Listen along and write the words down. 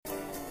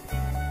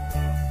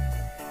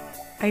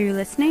Are you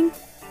listening?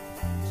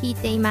 聞い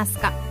ています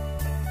か?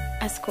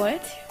 Ascolti?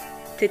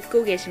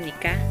 듣고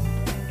계십니까?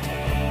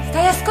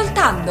 Stai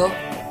ascoltando?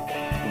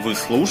 Вы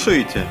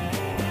слушаете?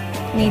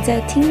 你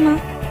在听吗?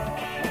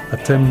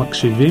 אתם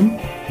מקשיבים?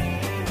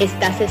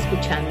 ¿Estás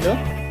escuchando?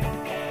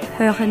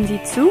 Hören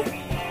Sie zu?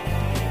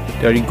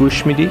 داری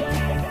گوش میدی؟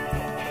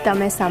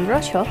 دم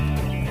سمرا شو؟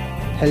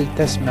 هل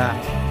تسمع?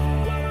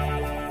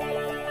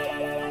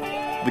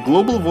 The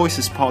Global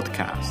Voices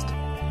podcast.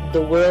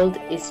 The world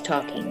is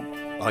talking.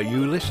 Are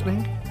you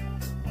listening?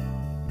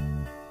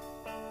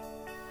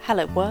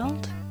 Hello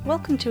world,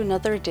 welcome to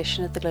another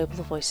edition of the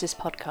Global Voices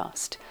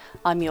podcast.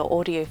 I'm your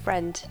audio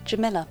friend,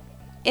 Jamila.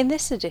 In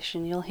this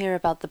edition you'll hear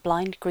about the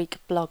blind Greek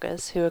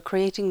bloggers who are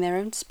creating their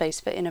own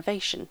space for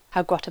innovation,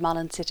 how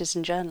Guatemalan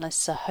citizen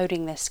journalists are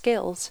honing their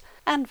skills,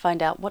 and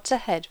find out what's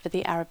ahead for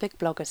the Arabic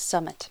Bloggers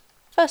Summit.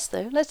 First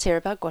though, let's hear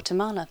about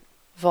Guatemala.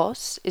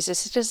 VOS is a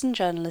citizen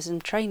journalism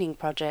training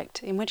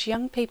project in which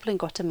young people in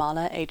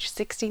Guatemala aged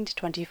 16 to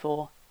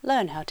 24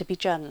 learn how to be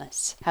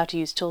journalists, how to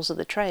use tools of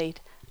the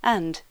trade,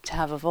 and to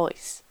have a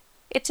voice.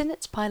 It's in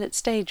its pilot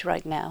stage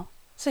right now,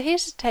 so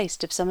here's a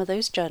taste of some of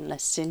those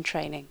journalists in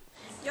training.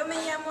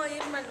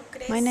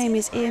 My name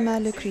is Irma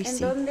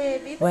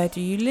Lucreci. Where do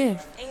you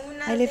live?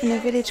 I live in a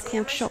village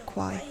called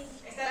Shokwai.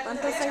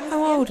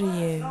 How old are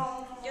you?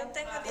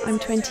 I'm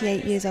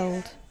 28 years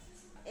old.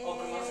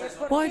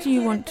 Why do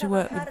you want to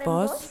work with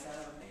VOS?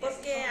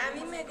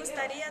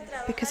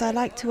 Because I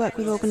like to work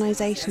with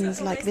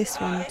organisations like this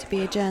one to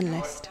be a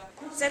journalist.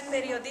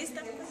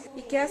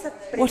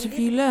 What have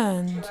you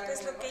learned?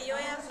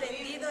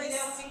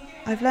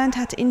 I've learned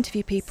how to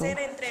interview people,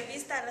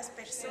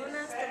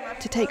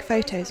 to take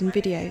photos and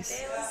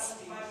videos.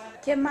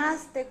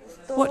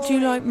 What do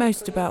you like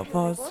most about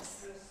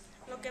VOS?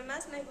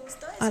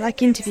 I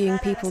like interviewing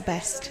people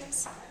best.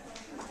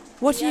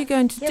 What are you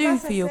going to do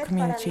for your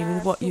community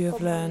with what you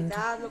have learned?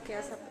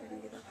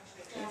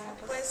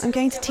 I'm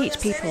going to teach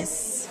people.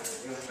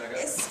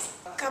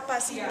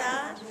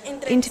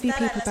 Interview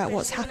people about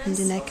what's happened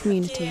in their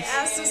communities.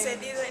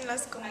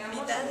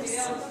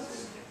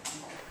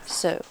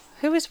 So,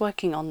 who is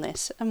working on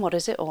this and what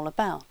is it all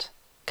about?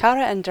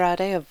 Cara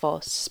Andrade of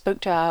VOS spoke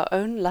to our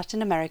own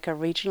Latin America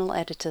regional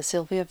editor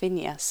Silvia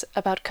Viñas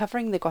about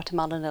covering the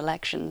Guatemalan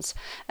elections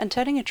and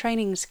turning a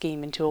training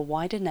scheme into a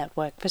wider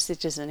network for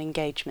citizen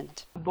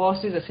engagement.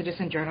 VOS is a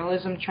citizen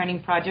journalism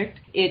training project.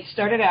 It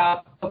started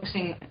out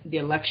focusing on the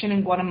election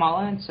in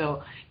Guatemala, and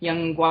so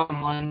young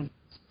Guatemalan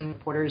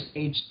reporters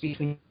aged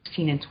between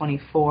 16 and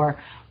 24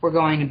 were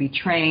going to be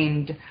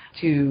trained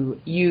to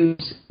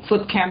use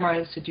flip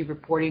cameras to do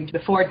reporting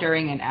before,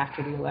 during, and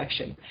after the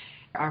election.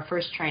 Our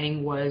first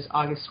training was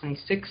August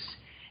 26th.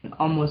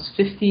 Almost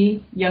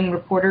 50 young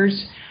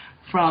reporters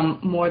from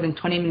more than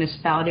 20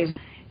 municipalities,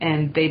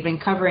 and they've been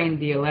covering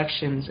the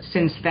elections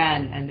since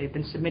then, and they've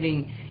been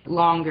submitting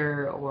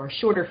longer or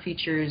shorter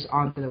features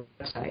onto the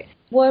website.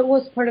 What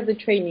was part of the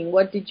training?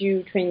 What did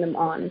you train them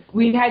on?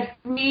 We had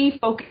 3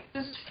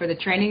 focuses for the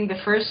training.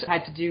 The first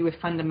had to do with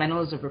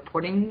fundamentals of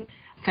reporting,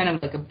 kind of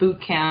like a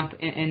boot camp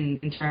in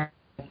terms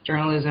of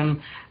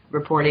journalism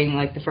reporting.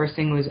 Like the first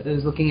thing was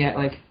looking at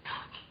like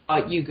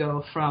how you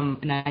go from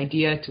an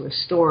idea to a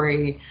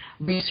story,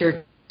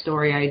 research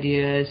story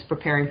ideas,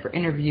 preparing for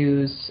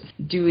interviews,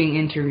 doing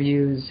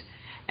interviews,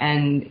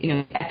 and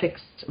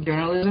ethics of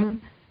journalism.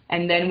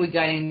 And then we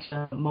got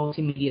into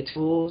multimedia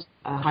tools,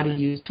 how to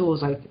use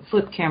tools like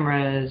flip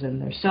cameras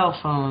and their cell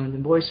phones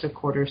and voice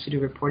recorders to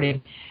do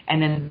reporting,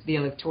 and then the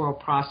electoral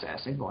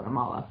process in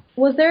Guatemala.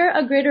 Was there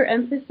a greater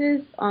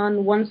emphasis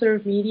on one sort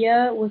of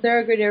media? Was there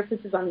a greater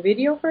emphasis on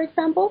video, for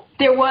example?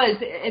 There was,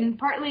 and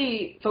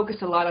partly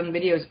focused a lot on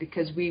videos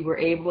because we were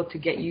able to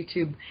get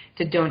YouTube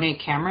to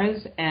donate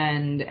cameras,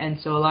 and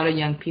so a lot of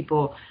young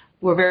people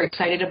were very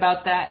excited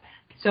about that.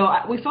 So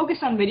we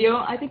focused on video.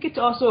 I think it's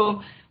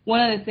also one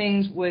of the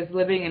things with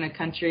living in a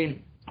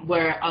country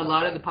where a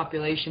lot of the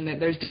population, that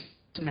there's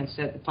estimates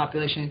that the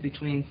population is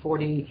between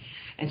 40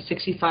 and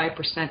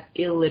 65%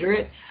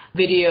 illiterate,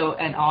 video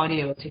and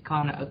audio take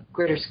on a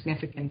greater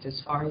significance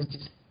as far as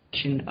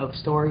dissemination of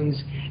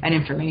stories and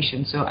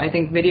information. So I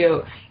think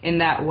video in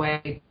that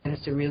way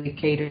tends to really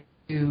cater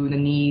to the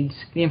needs,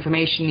 the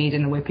information needs,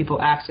 and the way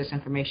people access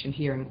information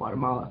here in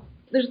Guatemala.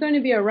 There's going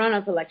to be a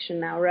runoff election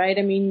now, right?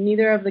 I mean,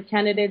 neither of the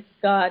candidates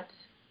got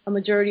a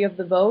majority of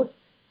the vote.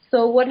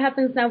 So what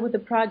happens now with the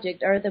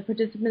project? Are the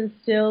participants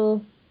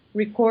still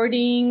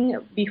recording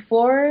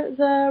before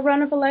the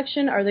runoff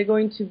election? Are they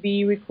going to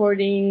be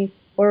recording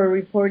or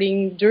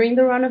reporting during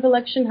the runoff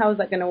election? How is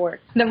that going to work?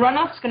 The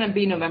runoff is going to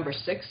be November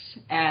 6th,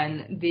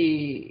 and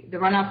the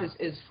runoff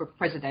is for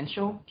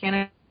presidential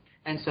candidates.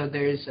 And so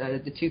there's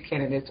the 2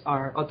 candidates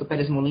are Otto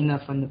Pérez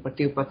Molina from the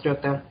Partido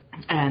Patriota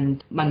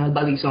and Manuel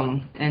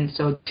Balizón. And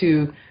so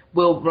 2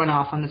 will run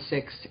off on the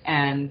 6th.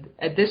 And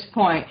at this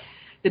point,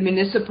 the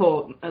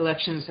municipal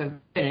elections have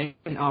finished,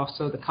 and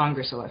also the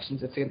Congress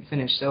elections have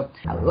finished. So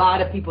a lot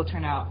of people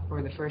turn out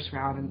for the first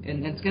round,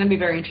 and it's going to be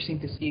very interesting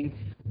to see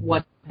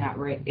what that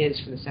rate is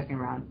for the second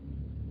round.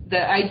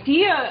 The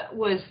idea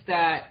was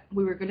that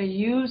we were going to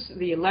use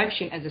the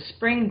election as a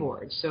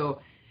springboard. So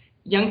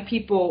young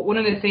people, one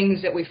of the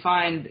things that we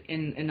find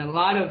in a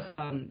lot of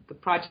the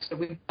projects that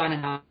we've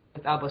done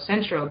with Albo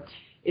Centro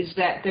is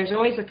that there's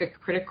always like a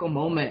critical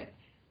moment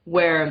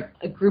where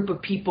a group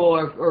of people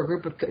or a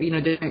group of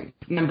different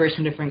members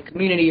from different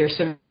community or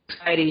civil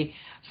society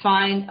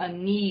find a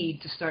need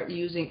to start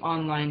using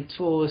online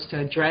tools to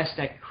address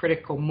that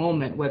critical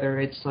moment, whether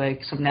it's like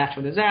some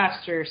natural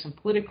disaster, some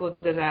political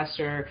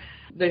disaster.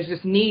 There's this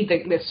need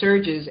that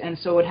surges. And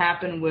so what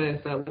happened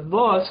with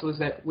Voz was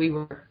that we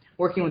were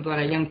working with a lot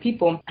of young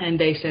people, and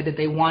they said that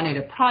they wanted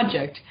a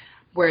project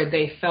where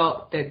they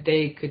felt that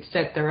they could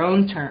set their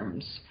own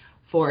terms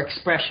for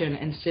expression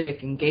and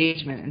civic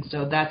engagement. And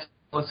so that's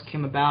what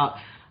came about.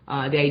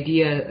 The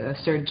idea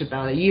surged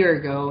about a year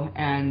ago,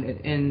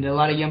 and a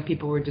lot of young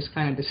people were just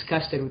kind of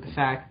disgusted with the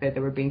fact that they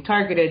were being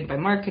targeted by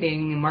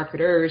marketing and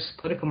marketers,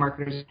 political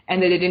marketers,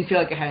 and that they didn't feel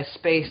like it had a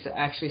space to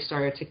actually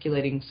start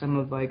articulating some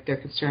of like their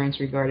concerns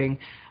regarding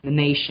the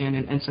nation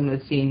and some of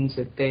the themes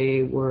that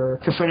they were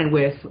confronted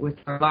with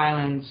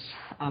violence,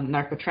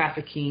 narco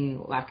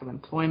trafficking, lack of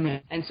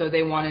employment. And so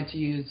they wanted to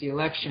use the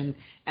election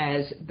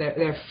as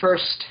their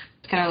first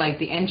kind of like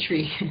the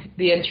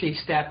entry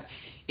step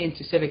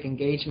into civic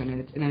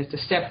engagement, and it's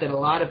a step that a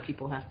lot of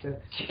people have to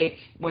take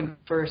when they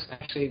first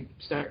actually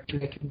start to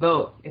make a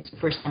vote. It's the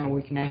first time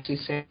we can actually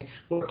say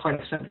we're part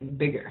of something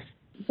bigger.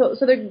 So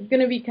they're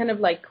going to be kind of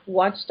like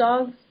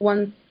watchdogs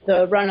once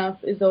the runoff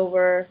is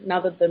over.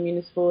 Now that the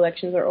municipal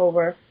elections are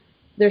over,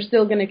 they're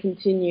still going to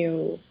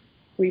continue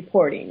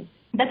reporting.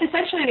 That's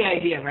essentially the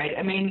idea, right?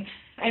 I mean,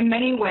 in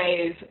many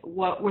ways,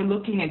 what we're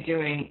looking at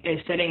doing is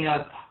setting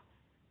up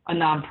a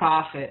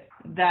nonprofit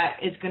that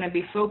is going to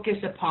be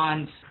focused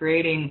upon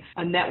creating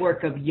a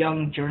network of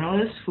young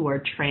journalists who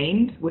are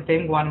trained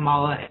within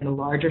Guatemala and the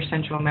larger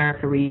Central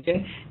America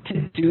region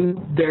to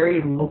do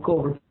very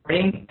local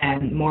reporting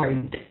and more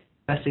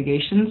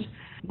investigations.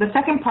 The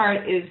second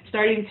part is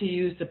starting to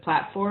use the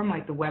platform,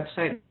 like the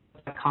website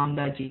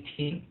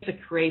 .com.gt, to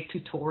create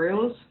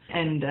tutorials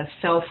and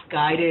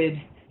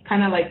self-guided,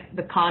 kind of like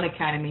the Khan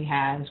Academy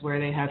has, where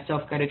they have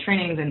self-guided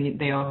trainings, and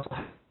they also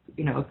have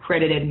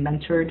accredited,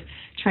 mentored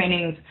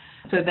trainings,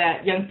 so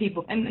that young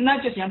people, and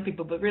not just young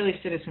people, but really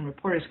citizen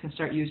reporters, can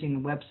start using the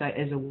website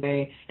as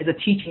a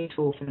teaching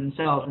tool for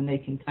themselves, and they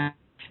can kind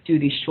of do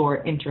these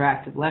short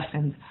interactive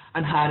lessons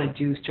on how to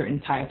do certain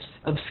types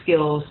of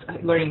skills,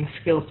 learning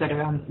skill set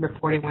around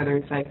reporting, whether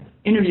it's like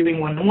interviewing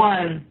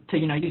one-on-one to,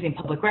 using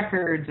public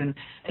records and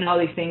all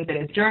these things that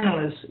as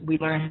journalists we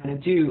learn how to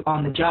do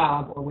on the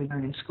job, or we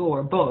learn in school,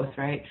 or both,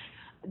 right?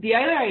 The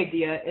other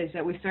idea is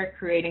that we start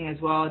creating as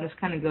well, and this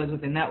kind of goes with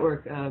the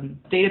network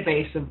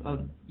database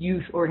of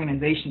youth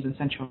organizations in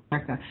Central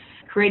America,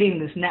 creating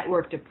this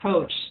networked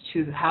approach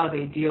to how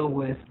they deal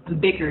with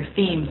bigger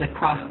themes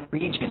across the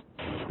region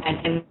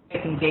and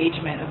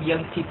engagement of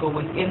young people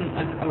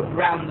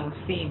around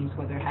those themes,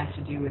 whether it has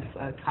to do with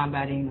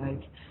combating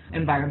like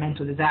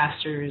environmental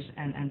disasters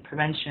and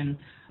prevention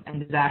and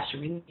disaster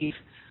relief,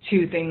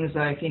 to things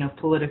like,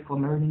 political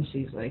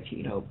emergencies, like,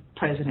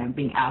 president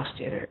being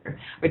ousted or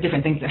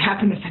different things that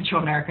happen in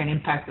Central America and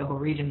impact the whole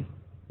region.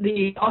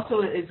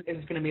 Also is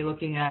going to be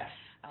looking at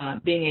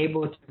being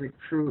able to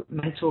recruit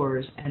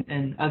mentors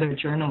and other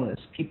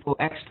journalists,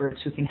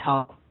 experts who can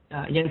help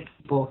young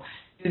people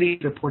do these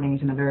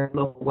reportings in a very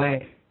local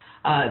way.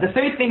 The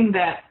third thing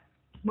that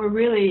we're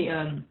really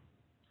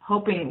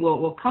hoping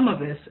will come of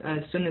this as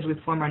soon as we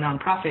form our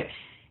nonprofit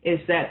is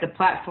that the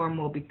platform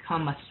will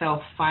become a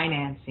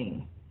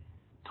self-financing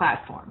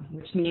platform,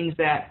 which means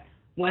that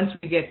once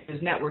we get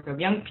this network of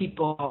young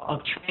people, of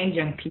trained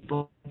young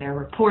people, they're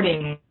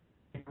reporting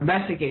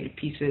investigative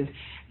pieces,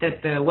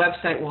 that the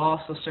website will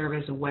also serve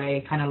as a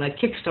way, kind of like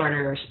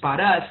Kickstarter or Spot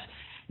Us,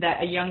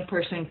 that a young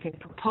person can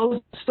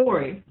propose a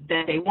story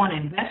that they want to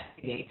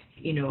investigate,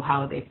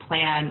 how they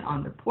plan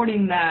on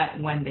reporting that,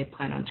 when they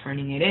plan on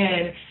turning it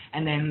in,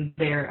 and then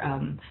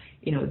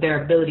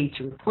their ability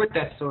to report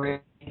that story,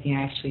 can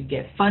actually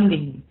get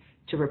funding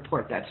to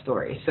report that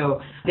story. So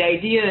the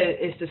idea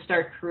is to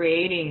start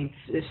creating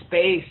this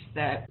space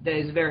that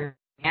is very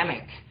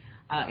dynamic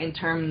in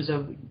terms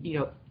of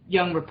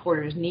young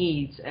reporters'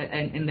 needs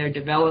and their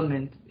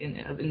development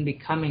in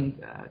becoming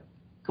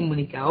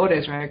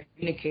comunicadores, right?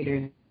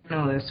 Communicators,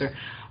 journalists,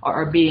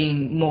 or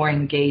being more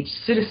engaged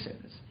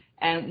citizens.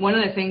 And one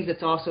of the things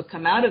that's also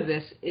come out of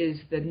this is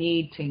the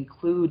need to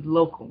include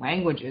local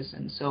languages.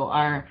 And so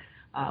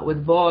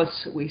with Voz,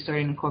 we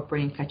started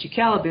incorporating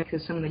Cachiquel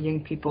because some of the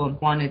young people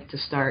wanted to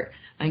start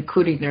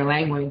including their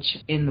language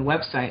in the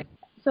website.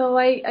 So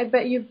I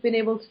bet you've been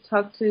able to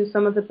talk to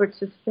some of the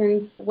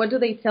participants. What do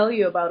they tell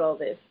you about all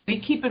this? We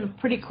keep in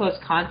pretty close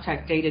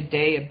contact day to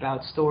day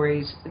about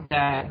stories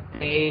that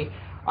they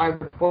are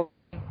reporting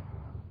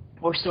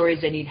or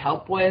stories they need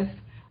help with.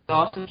 We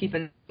also keep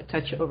in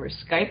touch over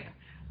Skype.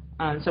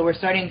 So we're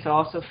starting to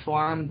also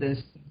form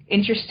this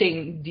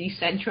interesting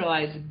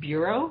decentralized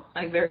bureau,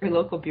 like very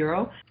local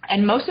bureau.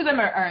 And most of them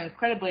are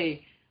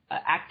incredibly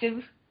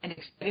active and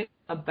excited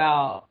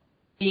about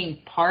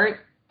being part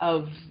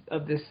of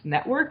this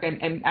network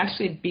and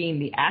actually being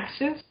the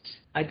axis.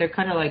 Like they're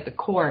kind of like the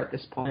core at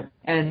this point.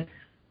 And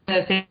one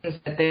of the things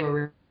that they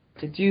were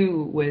to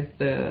do with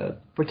the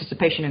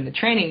participation in the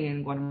training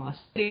in Guatemala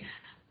City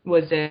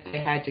was that they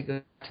had to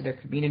go to their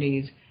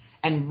communities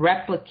and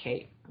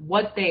replicate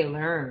what they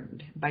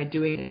learned by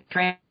doing the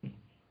training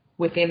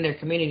within their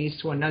communities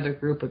to another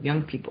group of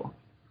young people.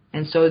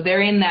 And so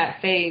they're in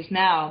that phase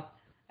now,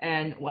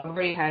 and I've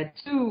already had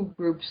 2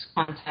 groups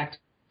contact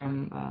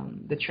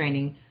from the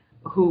training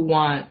who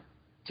want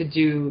to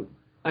do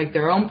like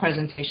their own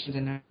presentations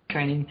in their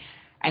training.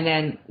 And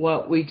then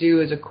what we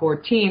do as a core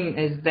team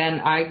is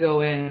then I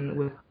go in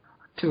with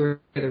 2 of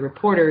the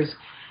reporters,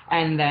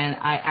 and then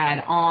I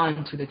add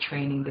on to the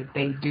training that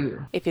they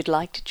do. If you'd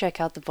like to check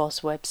out the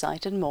VOS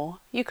website and more,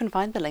 you can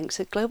find the links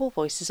at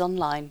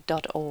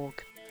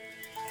globalvoicesonline.org.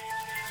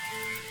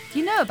 Do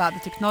you know about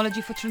the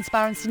Technology for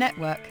Transparency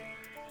Network?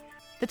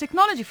 The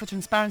Technology for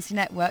Transparency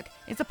Network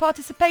is a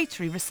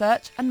participatory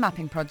research and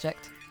mapping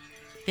project.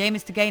 The aim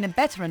is to gain a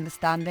better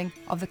understanding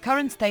of the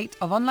current state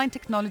of online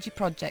technology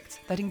projects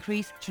that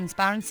increase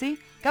transparency,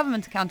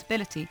 government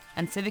accountability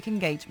and civic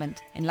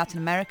engagement in Latin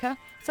America,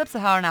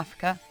 Sub-Saharan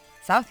Africa,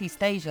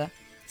 Southeast Asia,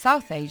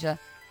 South Asia,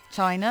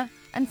 China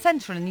and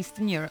Central and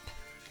Eastern Europe.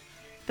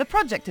 The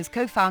project is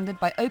co-founded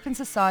by Open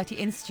Society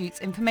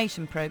Institute's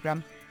Information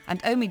Programme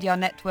and OMedia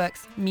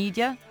Network's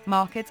Media,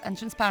 Market and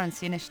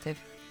Transparency Initiative.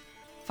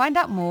 Find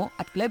out more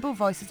at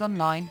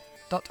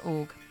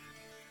globalvoicesonline.org.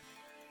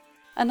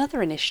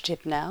 Another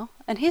initiative now,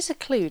 and here's a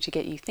clue to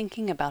get you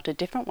thinking about a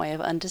different way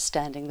of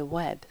understanding the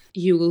web.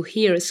 You will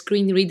hear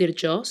screen reader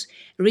Joss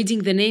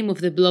reading the name of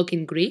the blog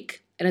in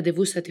Greek,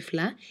 Ραντεβού στα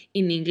τυφλά,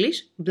 in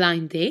English,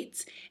 Blind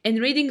Dates, and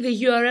reading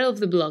the URL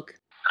of the blog.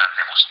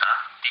 Ραντεβού στα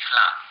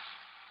τυφλά.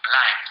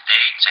 Blind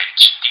Dates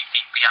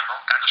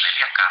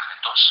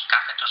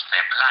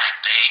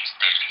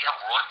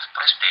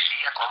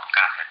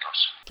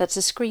http://blinddates.wordpress.com/. That's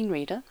a screen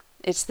reader.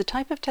 It's the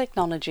type of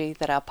technology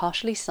that our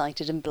partially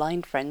sighted and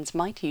blind friends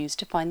might use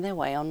to find their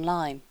way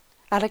online.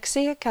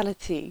 Alexia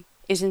Kalati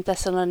is in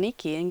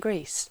Thessaloniki in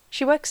Greece.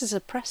 She works as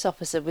a press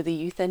officer with a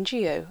youth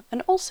NGO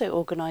and also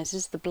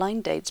organises the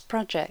Blind Dates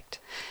project.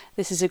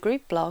 This is a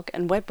group blog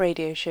and web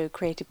radio show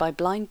created by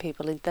blind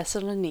people in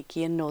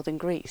Thessaloniki in northern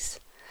Greece.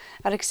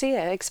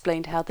 Alexia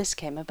explained how this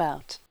came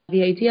about.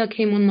 The idea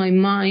came on my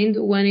mind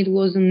when it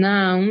was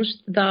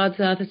announced that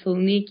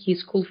Thessaloniki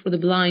School for the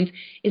Blind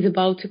is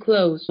about to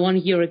close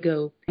 1 year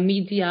ago.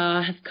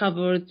 Media have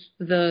covered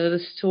the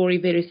story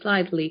very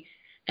slightly,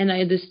 and I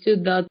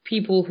understood that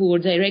people who were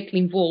directly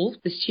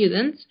involved, the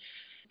students,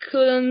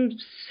 couldn't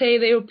say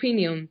their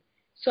opinion.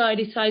 So I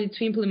decided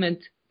to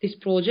implement this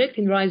project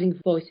in Rising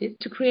Voices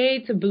to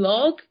create a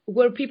blog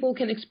where people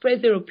can express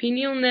their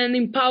opinion and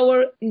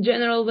empower in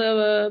general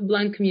the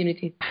blind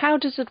community. How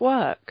does it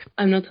work?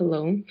 I'm not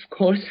alone, of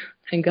course,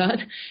 thank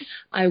God.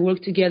 I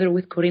work together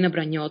with Corina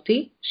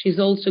Bragnotti. She's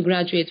also a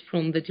graduate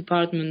from the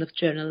Department of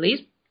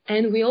Journalism.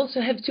 And we also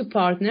have 2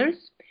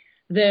 partners,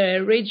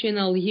 the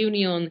Regional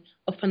Union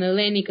of an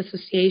Hellenic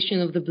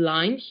Association of the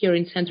Blind here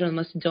in Central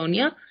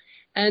Macedonia,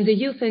 and the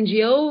youth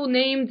NGO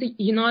named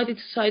United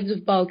Societies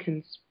of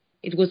Balkans.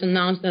 It was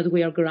announced that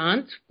we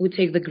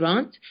take the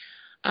grant.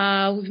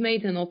 We've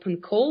made an open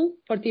call.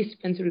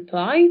 Participants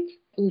replied.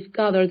 We've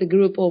gathered a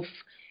group of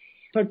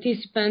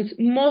participants,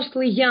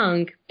 mostly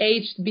young,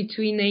 aged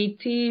between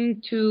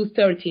 18 to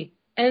 30.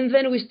 And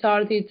then we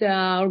started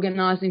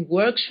organizing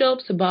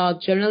workshops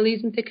about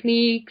journalism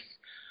techniques,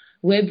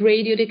 web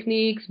radio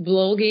techniques,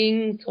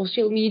 blogging,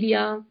 social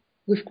media.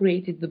 We've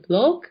created the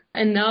blog,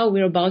 and now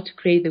we're about to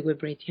create the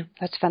web radio.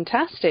 That's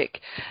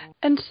fantastic.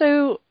 And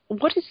so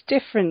what is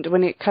different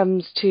when it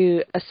comes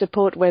to a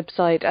support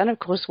website and, of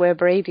course,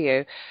 web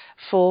radio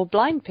for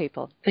blind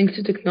people? Thanks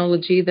to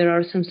technology, there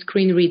are some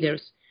screen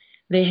readers.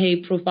 They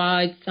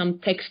provide some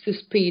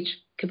text-to-speech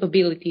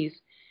capabilities,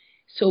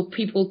 so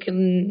people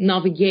can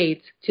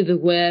navigate to the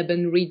web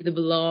and read the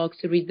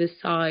blogs, read the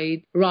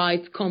site,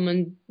 write,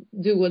 comment,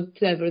 do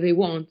whatever they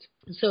want.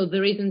 So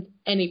there isn't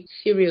any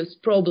serious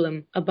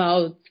problem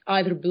about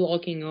either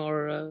blogging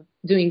or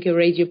doing a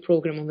radio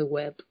program on the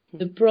web.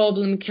 The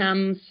problem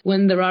comes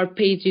when there are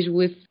pages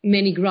with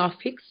many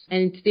graphics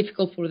and it's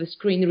difficult for the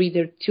screen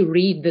reader to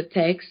read the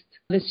text.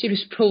 The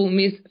serious problem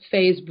is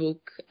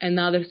Facebook and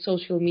other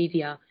social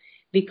media,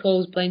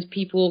 because blind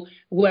people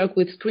work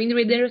with screen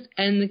readers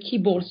and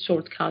keyboard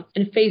shortcuts.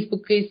 And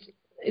Facebook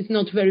is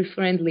not very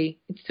friendly.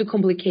 It's too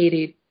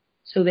complicated.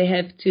 So they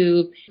have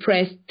to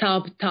press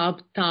tab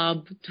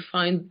to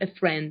find a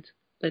friend,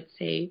 let's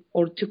say,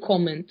 or to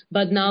comment.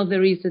 But now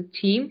there is a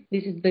team.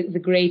 This is the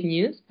great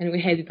news, and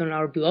we had it on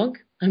our blog.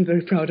 I'm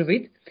very proud of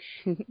it.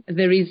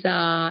 There is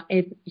a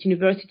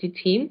university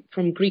team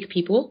from Greek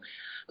people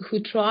who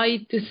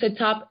tried to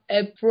set up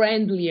a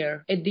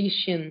friendlier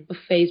edition of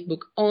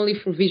Facebook only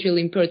for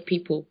visually impaired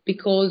people.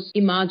 Because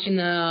imagine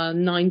a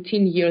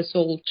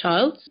 19-year-old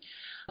child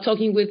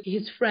talking with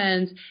his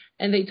friends,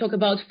 and they talk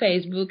about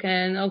Facebook,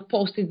 and I'll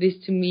posted this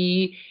to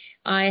me.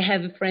 I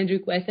have a friend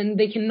request and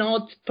they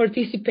cannot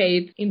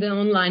participate in the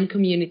online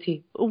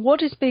community.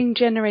 What is being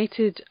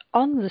generated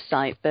on the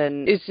site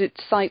then? Is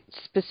it site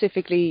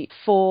specifically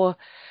for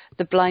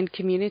the blind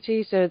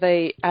community? So are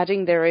they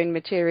adding their own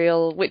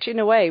material, which in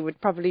a way would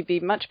probably be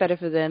much better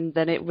for them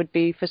than it would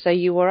be for, say,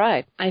 you or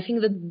I? I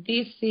think that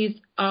this is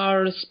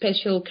our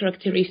special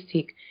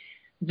characteristic.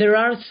 There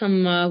are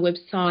some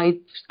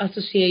website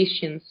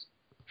associations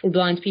for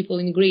blind people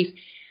in Greece,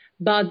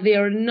 but they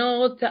are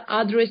not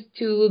addressed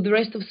to the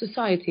rest of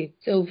society.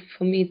 So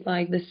for me, it's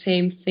like the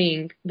same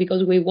thing,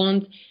 because we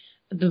want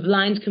the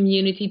blind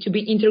community to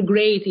be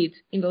integrated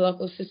in the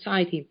local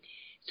society.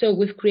 So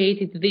we've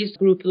created this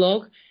group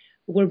blog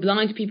where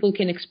blind people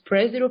can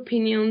express their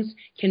opinions,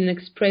 can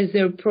express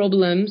their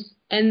problems,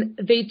 and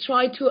they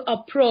try to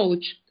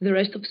approach the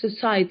rest of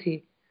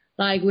society.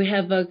 Like we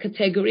have a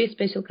category, a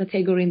special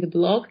category in the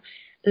blog,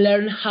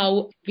 learn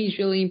how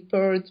visually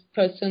impaired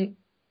person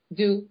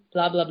do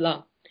blah, blah,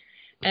 blah.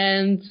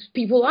 And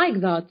people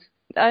like that.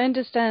 I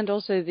understand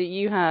also that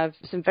you have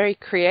some very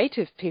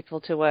creative people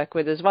to work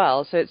with as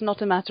well. So it's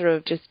not a matter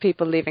of just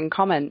people leaving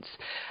comments,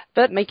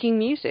 but making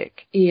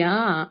music.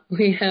 Yeah,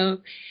 we have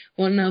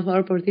one of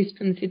our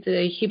participants, is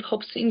a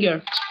hip-hop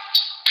singer.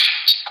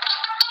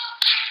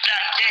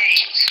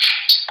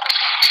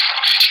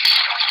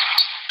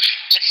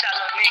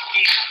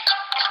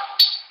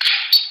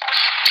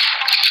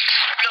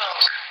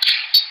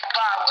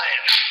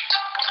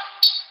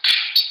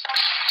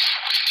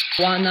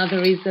 One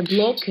other is a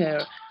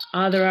blogger,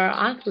 other are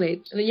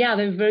athletes. Yeah,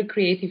 they're very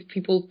creative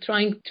people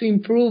trying to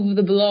improve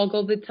the blog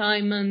all the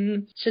time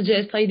and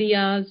suggest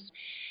ideas.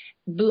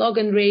 Blog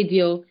and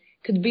radio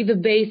could be the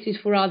basis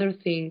for other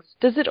things.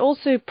 Does it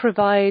also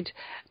provide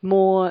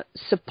more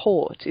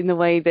support in the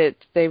way that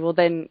they will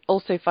then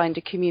also find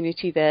a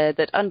community there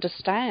that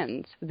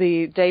understands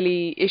the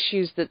daily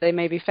issues that they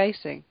may be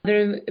facing?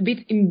 They're a bit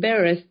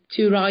embarrassed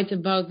to write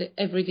about the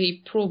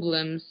everyday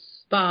problems.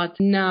 But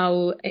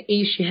now an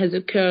issue has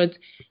occurred.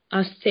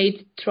 Our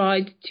state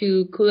tried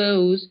to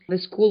close the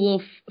school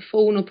of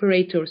phone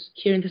operators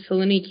here in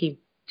Thessaloniki.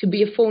 To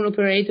be a phone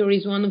operator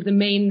is one of the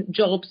main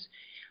jobs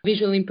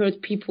visually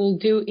impaired people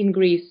do in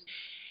Greece.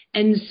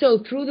 And so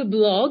through the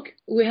blog,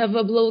 we have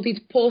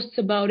uploaded posts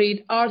about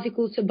it,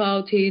 articles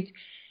about it.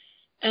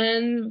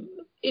 And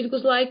it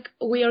was like,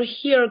 we are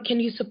here, can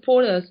you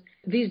support us?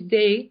 This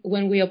day,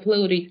 when we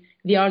uploaded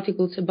the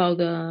articles about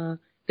the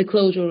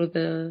closure of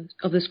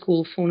the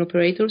school phone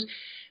operators,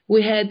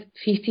 we had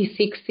 50,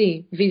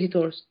 60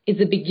 visitors. It's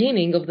the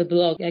beginning of the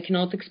blog. I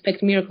cannot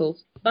expect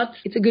miracles, but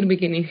it's a good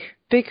beginning.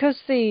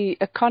 Because the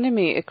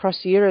economy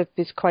across Europe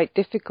is quite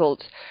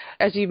difficult,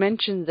 as you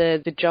mentioned,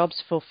 the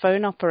jobs for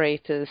phone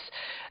operators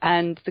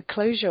and the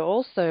closure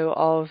also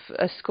of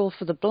a school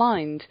for the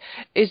blind,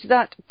 is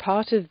that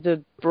part of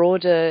the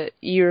broader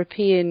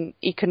European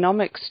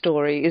economic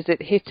story? Is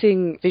it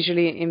hitting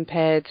visually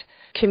impaired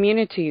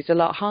communities a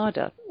lot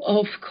harder?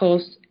 Of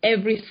course,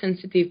 every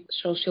sensitive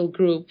social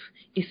group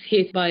is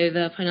hit by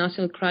the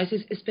financial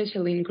crisis,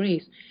 especially in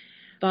Greece.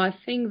 But I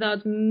think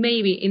that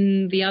maybe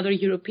in the other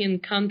European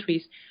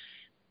countries,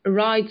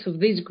 rights of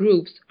these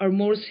groups are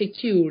more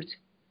secured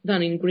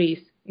than in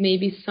Greece.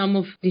 Maybe some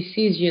of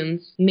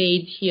decisions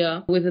made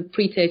here with the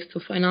pretext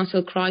of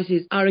financial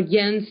crisis are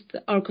against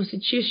our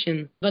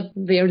constitution, but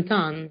they are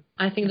done.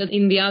 I think that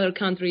in the other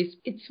countries,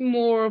 it's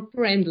more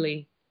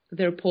friendly,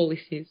 their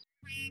policies.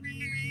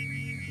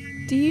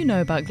 Do you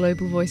know about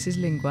Global Voices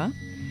Lingua?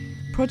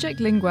 Project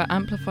Lingua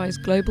amplifies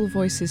Global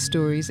Voices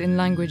stories in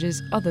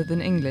languages other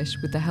than English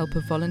with the help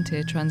of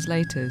volunteer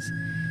translators.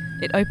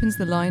 It opens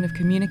the line of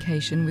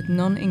communication with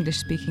non-English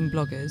speaking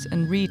bloggers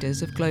and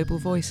readers of Global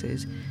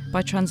Voices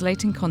by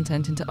translating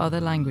content into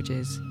other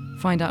languages.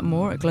 Find out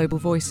more at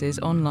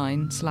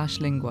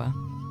globalvoicesonline.com/lingua.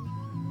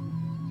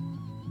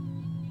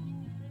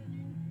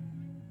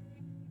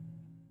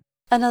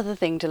 Another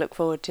thing to look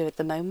forward to at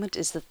the moment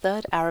is the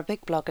third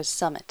Arabic Bloggers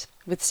Summit.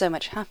 With so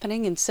much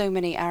happening in so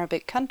many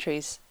Arabic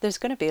countries, there's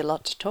going to be a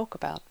lot to talk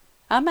about.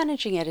 Our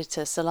managing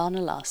editor,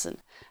 Solana Larson,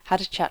 had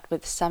a chat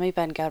with Sami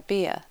Ben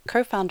Garbia,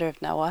 co-founder of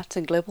Nawat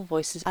and Global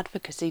Voices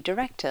Advocacy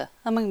Director,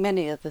 among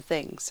many other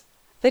things.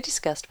 They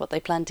discussed what they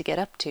plan to get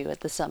up to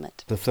at the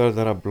summit. The third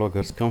Arab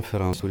Bloggers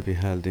Conference will be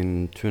held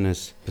in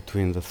Tunis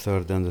between the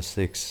 3rd and the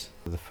 6th.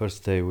 The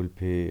first day will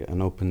be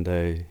an open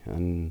day,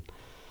 and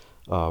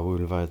we will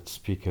invite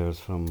speakers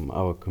from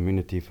our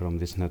community, from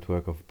this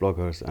network of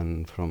bloggers,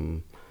 and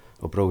from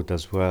abroad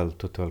as well,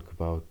 to talk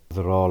about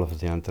the role of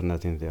the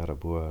internet in the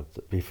Arab world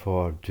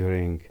before,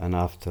 during, and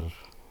after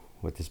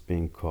what is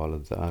being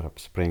called the Arab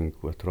Spring,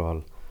 what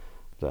role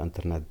the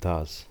internet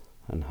does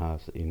and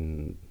has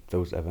in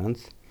those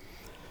events.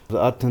 The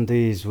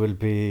attendees will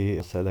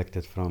be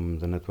selected from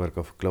the network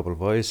of Global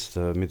Voice,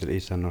 the Middle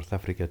East and North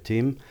Africa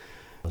team,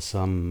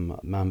 some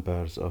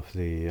members of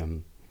the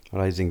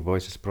Rising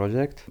Voices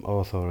project,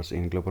 authors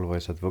in Global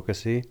Voice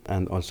Advocacy,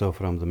 and also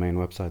from the main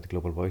website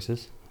Global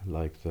Voices,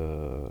 like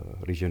the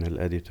regional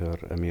editor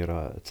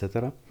Amira,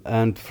 etc.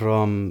 And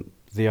from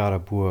the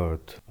Arab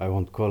world, I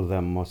won't call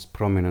them most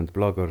prominent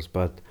bloggers,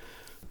 but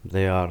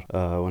They are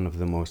one of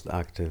the most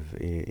active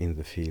in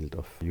the field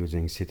of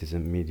using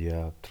citizen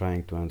media,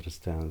 trying to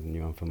understand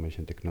new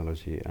information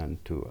technology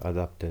and to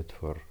adapt it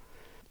for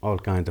all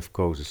kinds of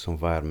causes,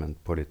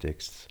 environment,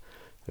 politics,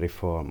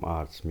 reform,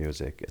 arts,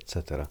 music,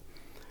 etc.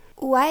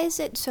 Why is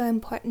it so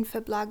important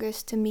for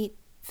bloggers to meet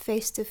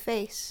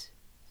face-to-face?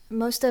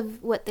 Most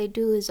of what they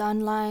do is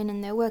online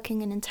and they're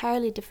working in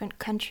entirely different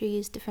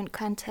countries, different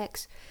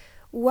contexts.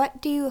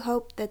 What do you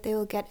hope that they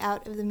will get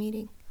out of the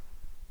meeting?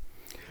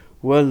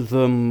 Well,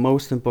 the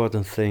most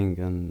important thing,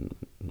 and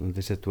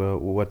this is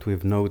what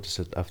we've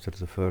noticed after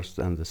the first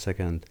and the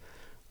second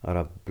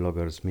Arab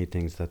bloggers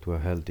meetings that were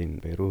held in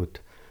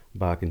Beirut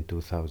back in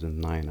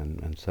 2009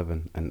 and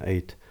 7 and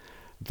 8,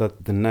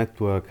 that the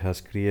network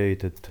has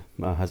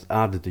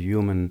added a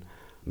human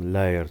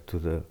layer to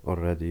the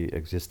already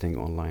existing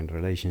online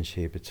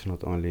relationship. It's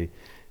not only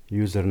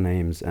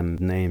usernames and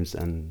names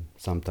and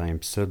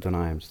sometimes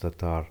pseudonyms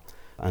that are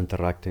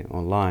interacting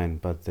online,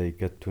 but they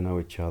get to know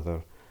each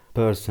other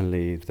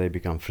personally. They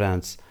become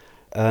friends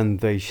and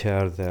they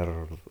share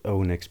their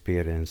own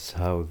experience,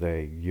 how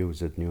they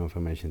use new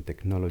information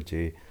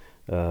technology,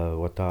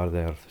 what are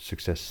their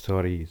success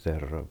stories,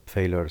 their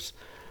failures,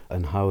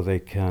 and how they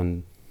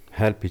can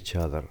help each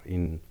other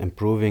in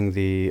improving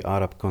the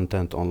Arab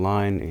content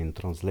online, in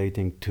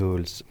translating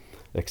tools,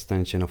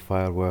 extension of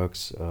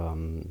Firefox,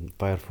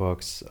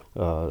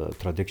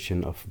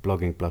 traduction of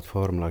blogging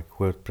platform like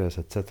WordPress,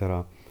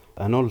 etc.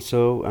 And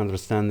also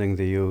understanding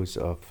the use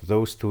of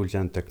those tools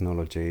and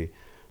technology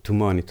to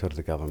monitor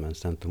the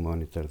governments and to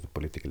monitor the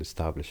political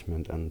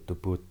establishment and to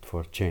put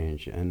for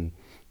change and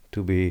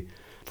to be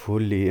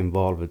fully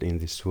involved in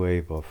this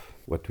wave of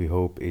what we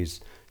hope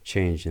is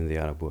change in the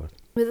Arab world.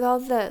 With all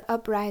the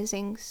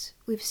uprisings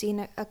we've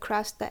seen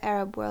across the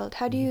Arab world,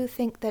 how do you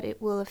think that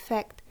it will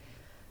affect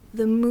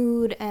the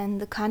mood and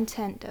the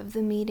content of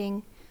the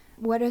meeting?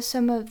 What are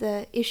some of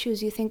the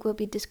issues you think will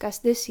be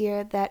discussed this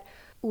year that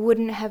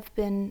wouldn't have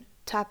been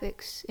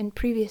topics in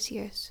previous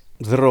years?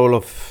 The role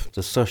of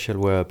the social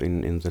web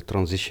in the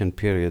transition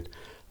period,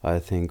 I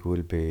think,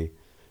 won't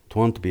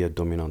be a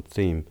dominant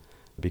theme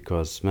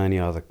because many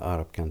other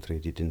Arab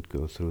countries didn't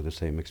go through the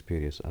same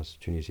experience as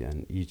Tunisia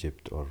and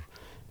Egypt or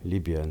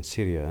Libya and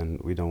Syria,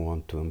 and we don't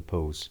want to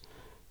impose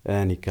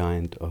any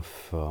kind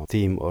of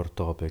theme or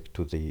topic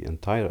to the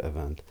entire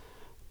event.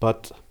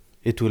 But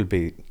it will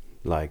be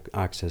like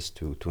access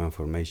to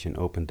information,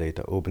 open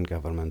data, open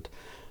government,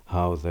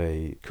 how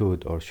they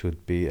could or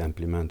should be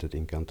implemented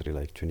in country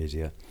like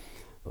Tunisia,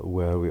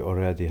 where we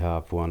already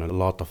have won a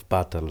lot of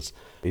battles.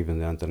 Even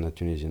the Internet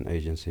Tunisian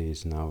Agency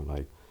is now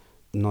like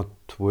not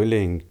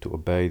willing to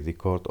obey the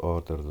court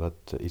order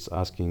that is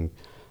asking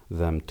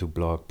them to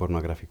block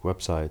pornographic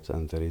websites,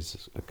 and there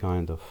is a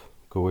kind of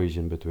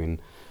cohesion between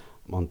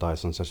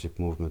anti-censorship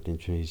movement in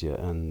Tunisia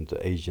and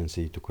the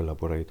agency to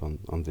collaborate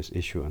on this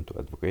issue and to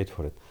advocate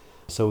for it.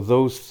 So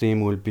those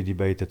themes will be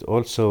debated.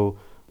 Also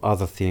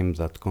other themes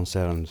that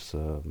concerns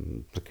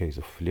the case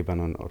of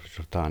Lebanon or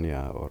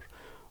Jordania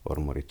or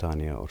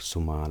Mauritania or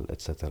Somal,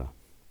 etc.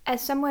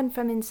 As someone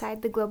from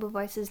inside the Global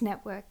Voices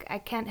network, I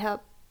can't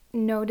help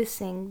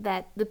noticing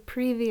that the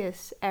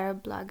previous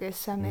Arab Bloggers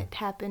Summit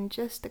happened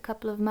just a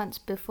couple of months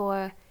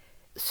before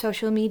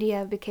social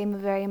media became a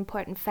very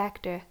important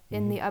factor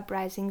in the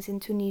uprisings in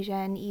Tunisia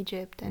and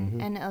Egypt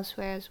and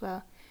elsewhere as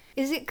well.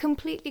 Is it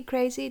completely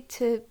crazy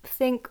to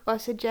think or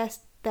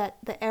suggest that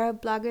the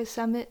Arab Bloggers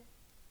Summit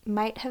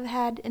might have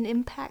had an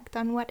impact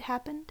on what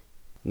happened?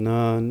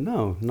 No,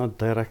 not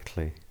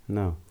directly,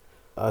 no.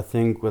 I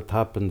think what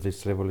happened,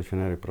 this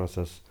revolutionary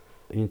process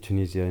in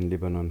Tunisia and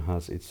Lebanon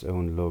has its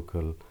own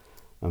local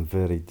and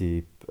very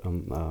deep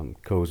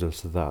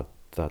causes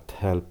that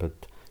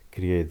helped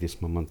create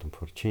this momentum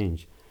for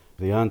change.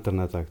 The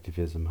internet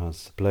activism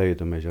has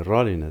played a major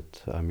role in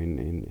it. I mean,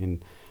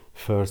 in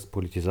first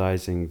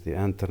politicizing the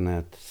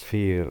internet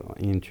sphere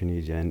in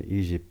Tunisia and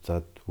Egypt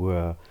that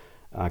were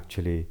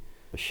actually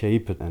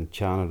shaped and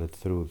channeled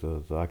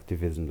through the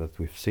activism that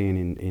we've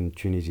seen in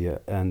Tunisia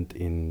and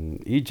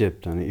in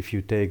Egypt. And if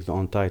you take the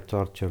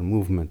anti-torture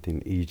movement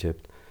in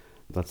Egypt,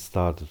 that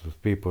started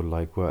with people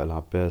like Wael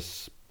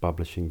Abbas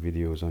publishing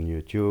videos on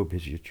YouTube.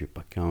 His YouTube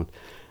account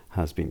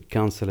has been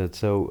cancelled.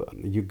 So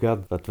you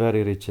got that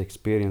very rich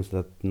experience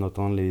that not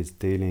only is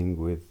dealing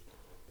with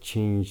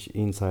change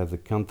inside the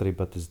country,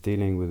 but is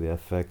dealing with the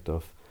effect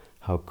of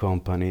how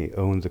company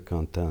own the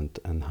content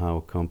and how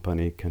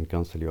company can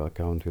cancel your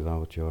account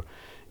without your,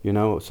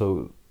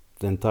 so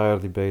the entire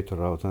debate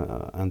around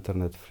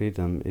internet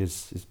freedom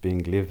is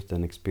being lived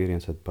and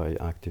experienced by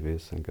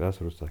activists and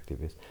grassroots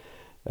activists.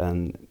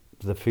 And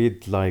the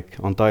field like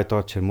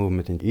anti-torture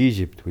movement in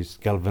Egypt, which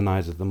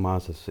galvanized the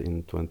masses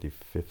in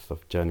 25th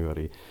of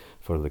January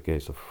for the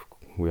case of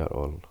We Are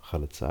All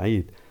Khaled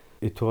Said.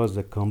 It was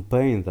a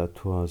campaign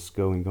that was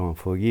going on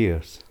for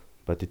years,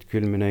 but it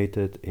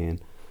culminated in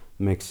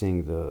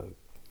mixing the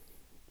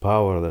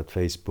power that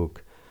Facebook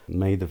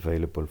made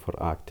available for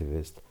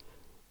activists.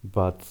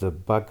 But the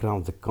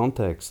background, the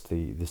context,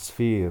 the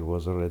sphere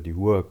was already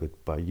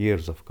worked by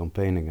years of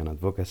campaigning and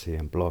advocacy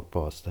and blog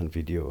posts and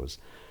videos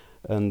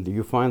And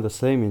you find the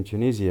same in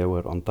Tunisia,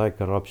 where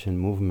anti-corruption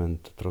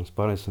movement,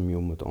 transparency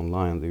movement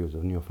online, the use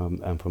of new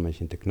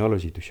information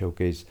technology to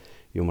showcase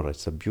human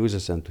rights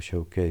abuses and to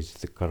showcase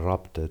the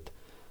corrupted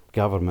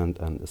government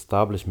and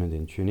establishment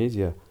in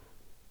Tunisia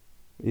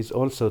is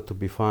also to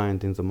be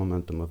found in the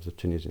momentum of the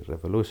Tunisian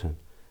revolution.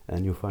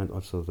 And you find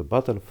also the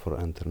battle for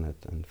internet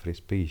and free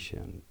speech.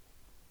 And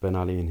Ben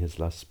Ali in his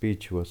last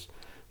speech was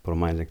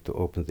promising to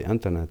open the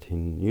internet. He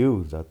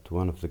knew that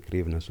one of the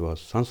grievances was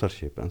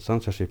censorship, and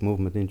censorship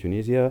movement in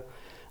Tunisia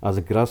as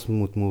a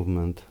grassroots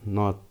movement,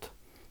 not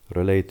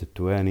related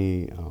to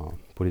any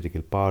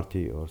political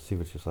party or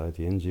civil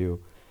society NGO,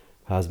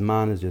 has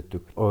managed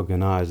to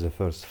organize the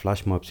first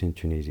flash mobs in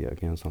Tunisia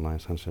against online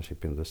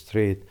censorship in the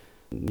street,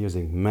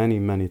 using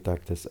many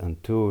tactics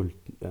and tools,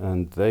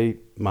 and they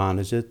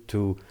managed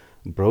to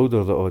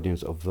broaden the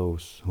audience of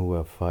those who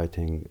were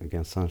fighting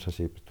against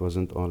censorship. It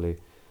wasn't only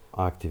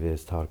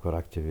activists, hardcore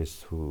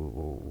activists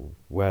who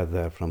were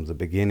there from the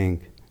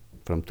beginning,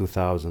 from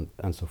 2000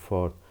 and so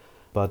forth,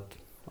 but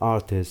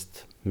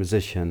artists,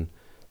 musicians,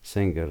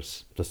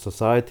 singers. The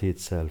society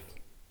itself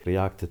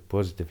reacted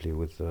positively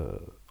with the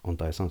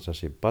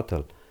anti-censorship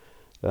battle.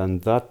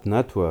 And that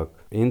network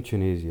in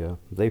Tunisia,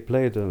 they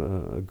played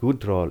a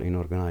good role in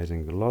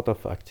organizing a lot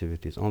of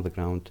activities on the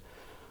ground,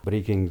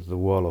 breaking the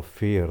wall of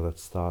fear that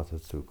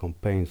started through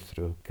campaigns,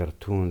 through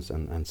cartoons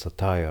and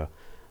satire.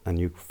 And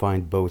you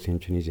find both in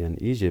Tunisia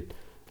and Egypt.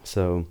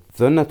 So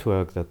the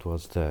network that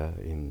was there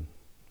in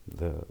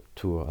the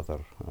two other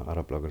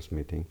Arab bloggers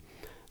meeting,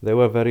 they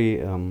were very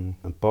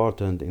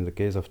important in the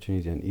case of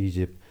Tunisia and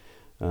Egypt,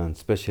 and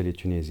especially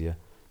Tunisia,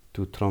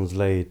 to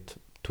translate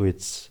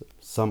tweets,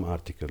 some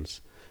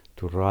articles,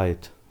 to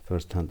write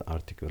first-hand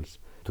articles,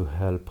 to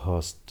help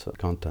host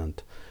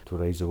content, to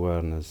raise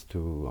awareness,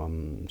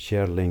 to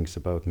share links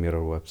about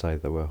Mirror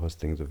website that were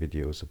hosting the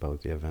videos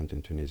about the event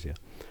in Tunisia.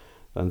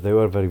 And they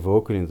were very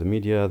vocal in the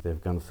media.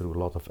 They've gone through a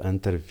lot of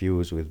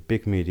interviews with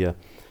big media,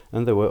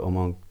 and they were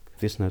among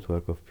this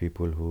network of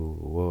people who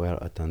were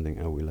attending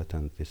and will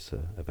attend this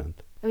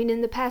event. I mean,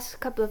 in the past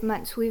couple of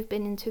months, we've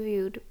been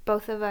interviewed,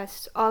 both of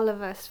us, all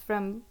of us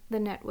from the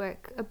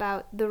network,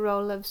 about the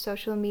role of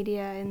social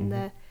media in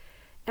the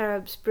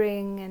Arab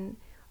Spring and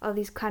all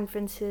these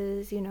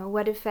conferences. You know,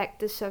 what effect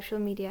does social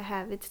media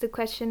have? It's the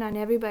question on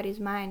everybody's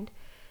mind.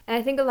 And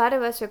I think a lot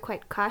of us are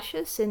quite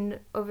cautious in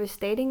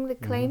overstating the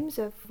claims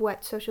of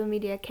what social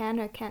media can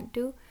or can't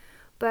do.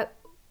 But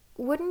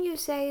wouldn't you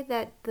say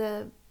that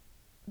the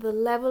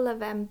level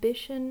of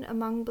ambition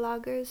among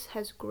bloggers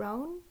has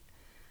grown?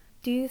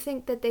 Do you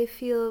think that they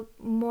feel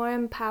more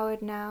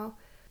empowered now,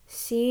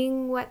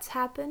 seeing what's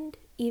happened,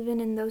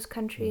 even in those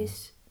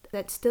countries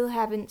that still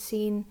haven't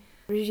seen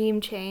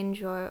regime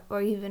change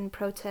or even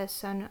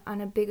protests on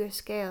a bigger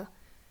scale?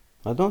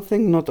 I don't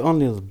think not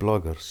only the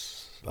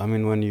bloggers. I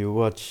mean, when you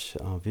watch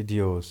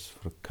videos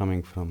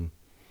coming from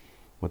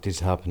what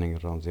is happening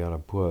around the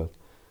Arab world,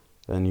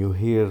 and you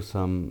hear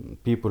some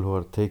people who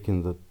are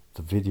taking the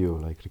video,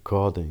 like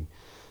recording,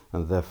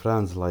 and their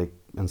friends like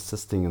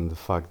insisting on the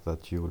fact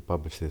that you will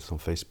publish this on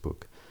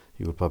Facebook,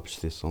 you will publish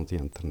this on the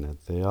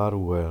internet. They are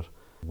aware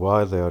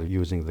why they are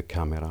using the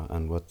camera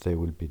and what they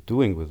will be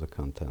doing with the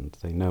content.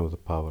 They know the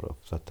power of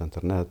that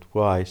internet.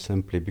 Why?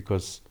 Simply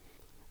because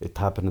it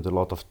happened a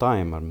lot of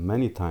time, or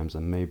many times,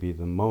 and maybe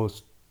the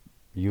most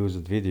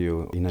used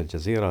video in Al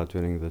Jazeera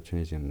during the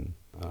Tunisian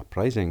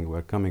uprising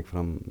were coming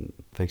from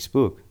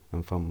Facebook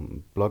and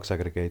from blogs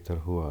aggregator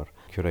who are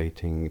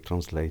curating,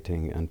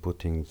 translating, and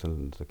putting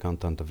the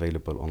content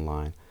available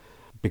online.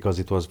 Because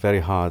it was very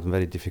hard,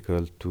 very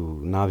difficult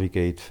to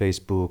navigate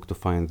Facebook to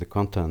find the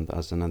content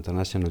as an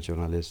international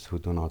journalist who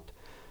do not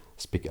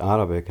speak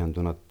Arabic and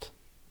do not,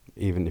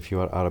 even if you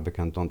are Arabic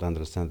and don't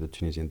understand the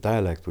Tunisian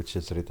dialect, which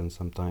is written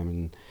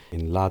sometime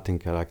in Latin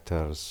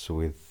characters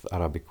with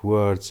Arabic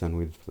words and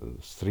with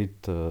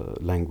street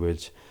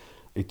language.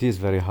 It is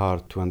very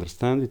hard to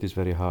understand, it is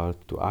very hard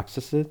to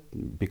access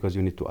it, because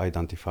you need to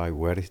identify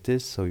where it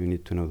is, so you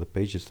need to know the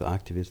pages, the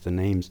activists, the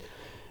names,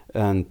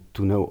 and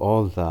to know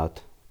all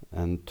that,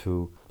 and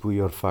to do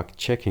your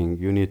fact-checking,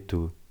 you need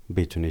to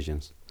be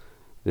Tunisians.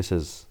 This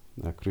is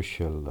a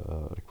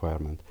crucial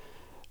requirement.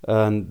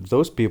 And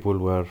those people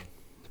were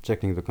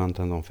checking the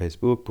content on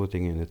Facebook,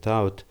 putting it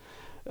out,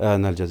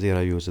 and Al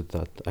Jazeera used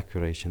that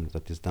accuration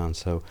that is done.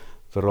 So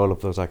the role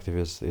of those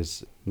activists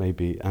is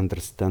maybe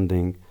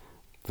understanding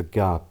the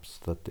gaps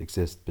that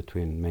exist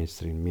between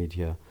mainstream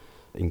media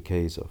in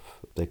case of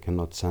they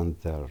cannot send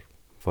their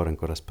foreign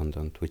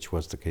correspondent, which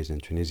was the case in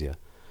Tunisia,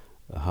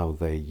 how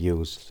they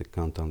use the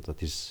content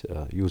that is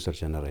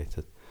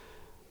user-generated.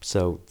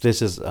 So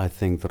this is, I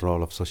think, the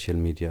role of social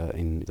media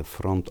in the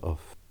front of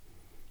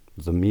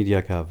the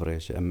media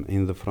coverage,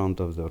 in the front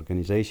of the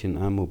organization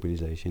and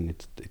mobilization.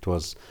 It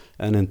was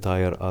an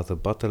entire other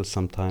battle,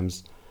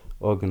 sometimes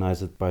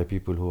organized by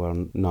people who are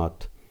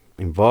not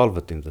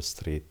involved in the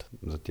street,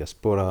 the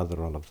diaspora, the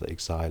role of the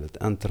exiled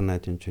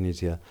internet in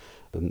Tunisia.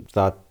 And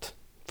that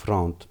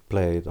front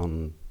played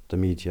on the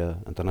media,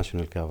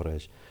 international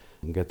coverage,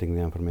 getting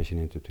the information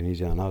into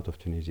Tunisia and out of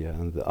Tunisia,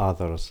 and the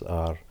others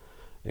are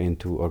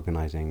into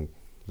organizing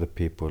the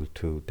people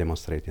to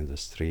demonstrate in the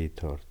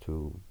street or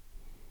to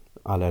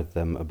alert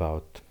them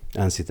about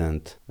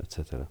incident,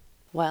 etc.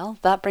 Well,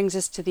 that brings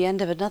us to the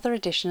end of another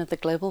edition of the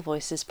Global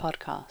Voices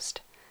podcast.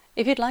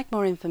 If you'd like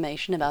more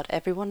information about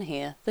everyone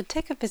here, then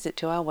take a visit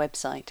to our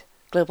website,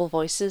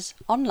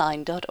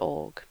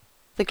 globalvoicesonline.org.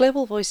 The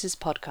Global Voices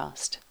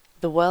podcast.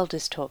 The world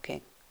is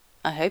talking.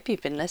 I hope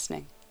you've been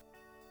listening.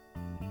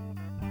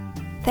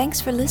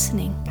 Thanks for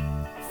listening.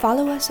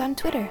 Follow us on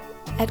Twitter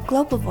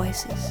 @Global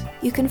Voices.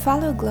 You can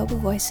follow Global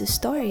Voices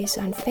stories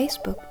on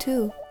Facebook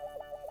too.